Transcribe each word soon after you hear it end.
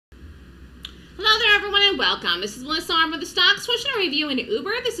everyone and welcome. This is Melissa Arm with the Stock Swoosh and a review in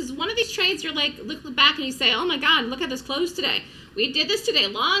Uber. This is one of these trades you're like, look back and you say, oh my God, look at this close today. We did this today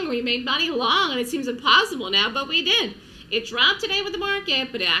long, we made money long, and it seems impossible now, but we did. It dropped today with the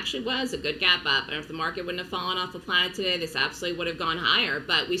market, but it actually was a good gap up. And if the market wouldn't have fallen off the planet today, this absolutely would have gone higher,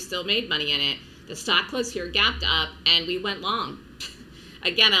 but we still made money in it. The stock close here gapped up, and we went long.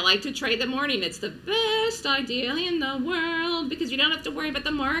 Again, I like to trade the morning. It's the best idea in the world because you don't have to worry about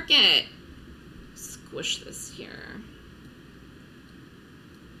the market. Squish this here.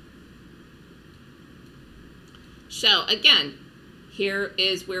 So again, here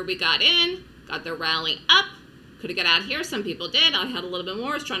is where we got in, got the rally up. Could have got out here. Some people did. I had a little bit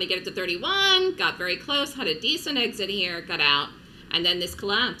more. I was trying to get it to 31. Got very close. Had a decent exit here. Got out. And then this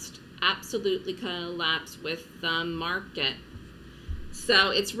collapsed. Absolutely collapsed with the market.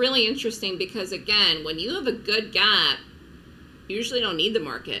 So it's really interesting because, again, when you have a good gap, you usually don't need the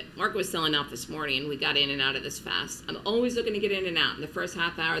market. Market was selling off this morning, and we got in and out of this fast. I'm always looking to get in and out in the first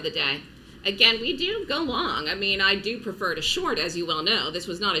half hour of the day. Again, we do go long. I mean, I do prefer to short, as you well know. This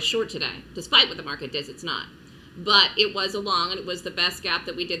was not a short today. Despite what the market does, it's not. But it was a long, and it was the best gap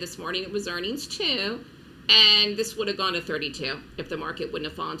that we did this morning. It was earnings, too. And this would have gone to 32 if the market wouldn't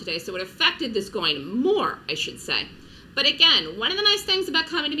have fallen today. So it affected this going more, I should say. But again, one of the nice things about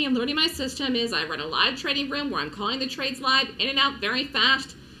coming to me and learning my system is I run a live trading room where I'm calling the trades live, in and out very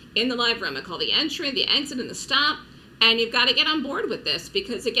fast in the live room. I call the entry, the exit, and the stop. And you've got to get on board with this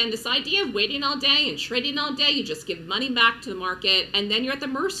because, again, this idea of waiting all day and trading all day, you just give money back to the market, and then you're at the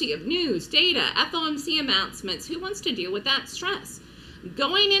mercy of news, data, FOMC announcements. Who wants to deal with that stress?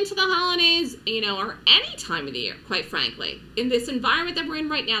 Going into the holidays, you know, or any time of the year, quite frankly, in this environment that we're in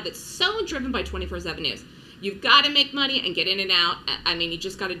right now that's so driven by 24/7 news, you've got to make money and get in and out. I mean, you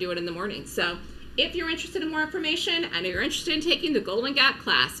just got to do it in the morning. So if you're interested in more information and you're interested in taking the Golden Gap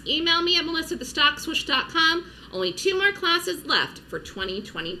class, email me at melissa@thestockswoosh.com. Only 2 more classes left for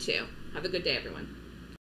 2022. Have a good day, everyone.